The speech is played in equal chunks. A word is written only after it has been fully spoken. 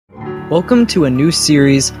Welcome to a new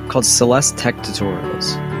series called Celeste Tech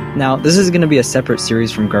Tutorials. Now, this is going to be a separate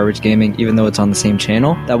series from Garbage Gaming, even though it's on the same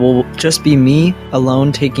channel. That will just be me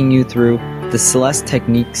alone taking you through the Celeste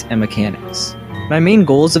techniques and mechanics. My main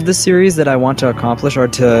goals of this series that I want to accomplish are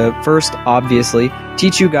to first, obviously,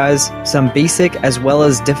 teach you guys some basic as well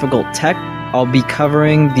as difficult tech. I'll be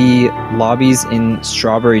covering the lobbies in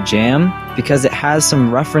Strawberry Jam because it has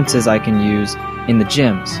some references I can use in the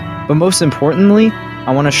gyms. But most importantly,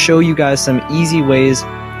 I want to show you guys some easy ways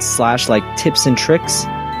 / tips and tricks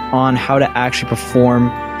on how to actually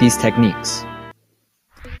perform these techniques.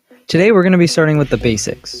 Today we're going to be starting with the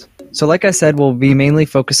basics. So like I said, we'll be mainly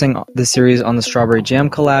focusing the series on the Strawberry Jam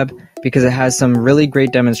Collab because it has some really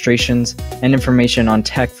great demonstrations and information on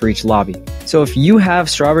tech for each lobby. So if you have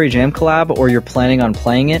Strawberry Jam Collab or you're planning on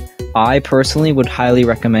playing it, I personally would highly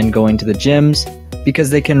recommend going to the gyms because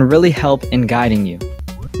they can really help in guiding you.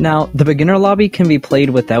 Now, the beginner lobby can be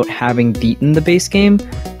played without having beaten the base game,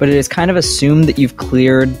 but it is kind of assumed that you've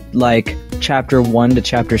cleared like chapter 1 to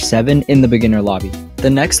chapter 7 in the beginner lobby. The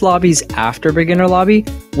next lobbies after beginner lobby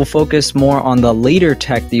will focus more on the later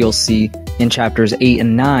tech that you'll see in chapters 8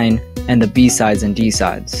 and 9 and the B-sides and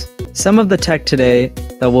D-sides. Some of the tech today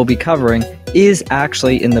that we'll be covering is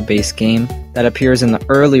actually in the base game that appears in the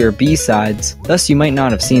earlier B-sides, thus you might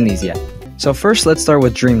not have seen these yet. So first let's start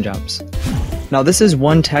with dream jumps. Now this is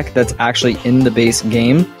one tech that's actually in the base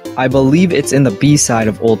game. I believe it's in the B-side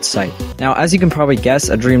of Old Sight. Now as you can probably guess,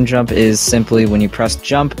 a dream jump is simply when you press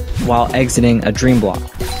jump while exiting a dream block.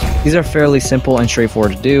 These are fairly simple and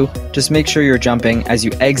straightforward to do, just make sure you're jumping as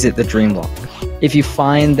you exit the dream block. If you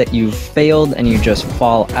find that you've failed and you just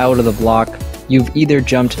fall out of the block, you've either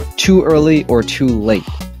jumped too early or too late.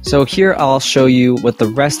 So here I'll show you what the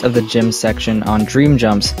rest of the gym section on dream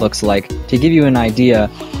jumps looks like to give you an idea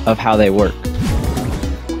of how they work.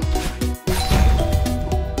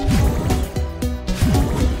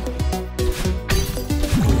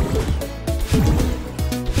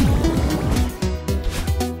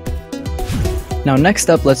 Now next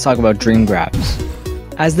up, let's talk about dream grabs.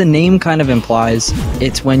 As the name kind of implies,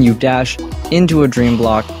 it's when you dash into a dream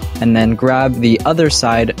block and then grab the other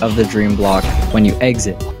side of the dream block when you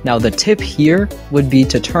exit. Now the tip here would be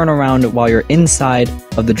to turn around while you're inside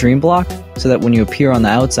of the dream block so that when you appear on the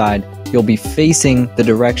outside, you'll be facing the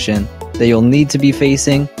direction that you'll need to be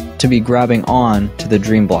facing to be grabbing on to the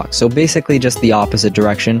dream block. So basically just the opposite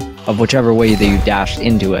direction of whichever way that you dashed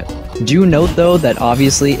into it. Do note though that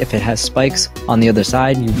obviously if it has spikes on the other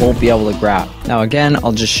side, you won't be able to grab. Now again,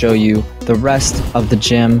 I'll just show you the rest of the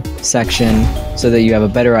gym section so that you have a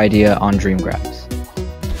better idea on dream grabs.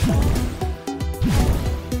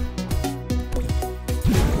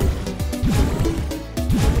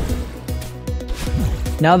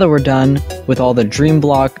 Now that we're done with all the dream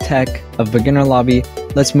block tech of beginner lobby,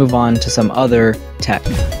 let's move on to some other tech.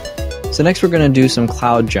 So next we're going to do some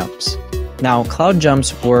cloud jumps. Now cloud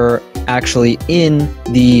jumps were actually in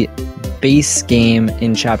the base game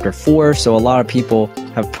in chapter 4, so a lot of people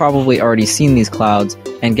have probably already seen these clouds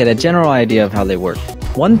and get a general idea of how they work.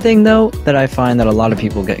 One thing though that I find that a lot of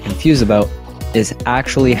people get confused about is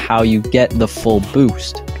actually how you get the full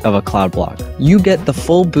boost of a cloud block. You get the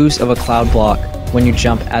full boost of a cloud block when you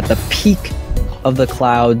jump at the peak of the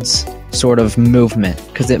cloud's sort of movement,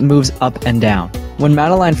 because it moves up and down. When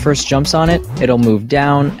Madeline first jumps on it, it'll move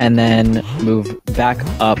down and then move back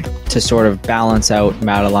up to sort of balance out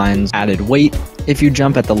Madeline's added weight. If you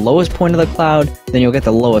jump at the lowest point of the cloud, then you'll get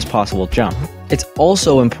the lowest possible jump. It's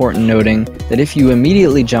also important noting that if you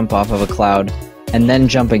immediately jump off of a cloud and then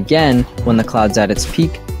jump again when the cloud's at its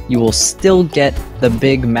peak, you will still get the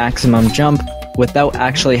big maximum jump without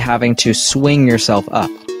actually having to swing yourself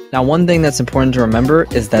up. Now one thing that's important to remember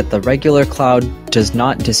is that the regular cloud does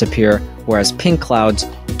not disappear, whereas pink clouds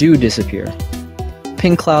do disappear.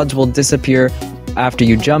 Pink clouds will disappear after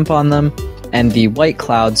you jump on them, and the white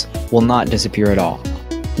clouds will not disappear at all.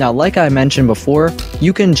 Now like I mentioned before,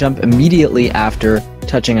 you can jump immediately after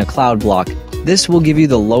touching a cloud block. This will give you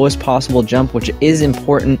the lowest possible jump, which is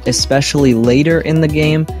important especially later in the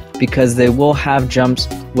game because they will have jumps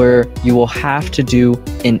where you will have to do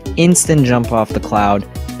an instant jump off the cloud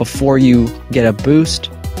before you get a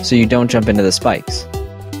boost so you don't jump into the spikes.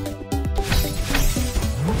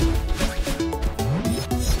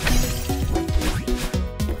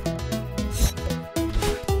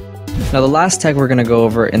 Now the last tech we're going to go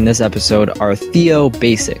over in this episode are Theo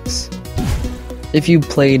Basics. If you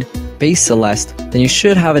played base Celeste, then you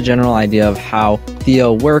should have a general idea of how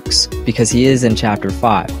Theo works because he is in chapter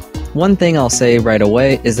 5. One thing I'll say right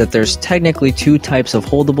away is that there's technically 2 types of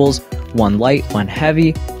holdables, one light, one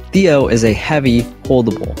heavy. Theo is a heavy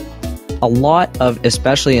holdable. a lot of,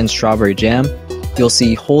 especially in Strawberry Jam, you'll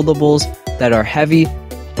see holdables that are heavy,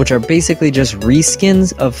 which are basically just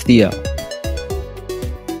reskins of Theo.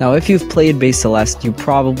 Now, if you've played base Celeste, you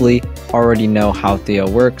probably already know how Theo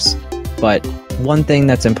works, but one thing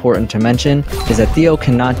that's important to mention is that Theo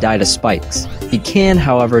cannot die to spikes. He can,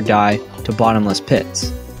 however, die to bottomless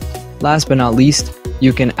pits. Last but not least,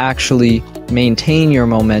 you can actually maintain your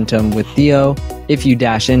momentum with Theo if you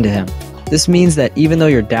dash into him. This means that even though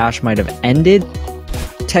your dash might have ended,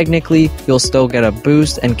 technically you'll still get a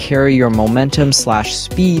boost and carry your momentum /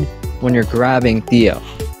 speed when you're grabbing Theo.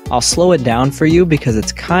 I'll slow it down for you because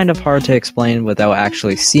it's kind of hard to explain without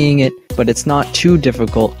actually seeing it, but it's not too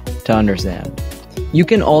difficult to understand. You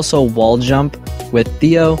can also wall jump with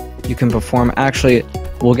Theo. You can perform, actually,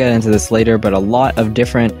 we'll get into this later, but a lot of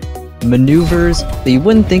different maneuvers that you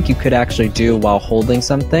wouldn't think you could actually do while holding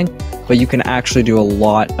something, but you can actually do a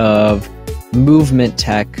lot of movement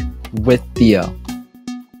tech with Theo.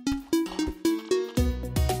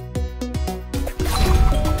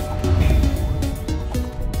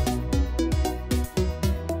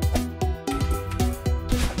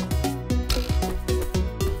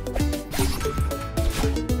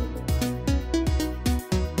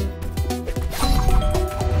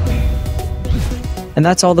 And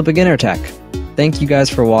that's all the beginner tech. Thank you guys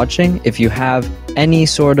for watching. If you have any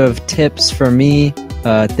sort of tips for me,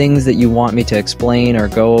 things that you want me to explain or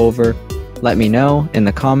go over, let me know in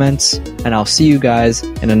the comments, and I'll see you guys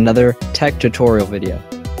in another tech tutorial video.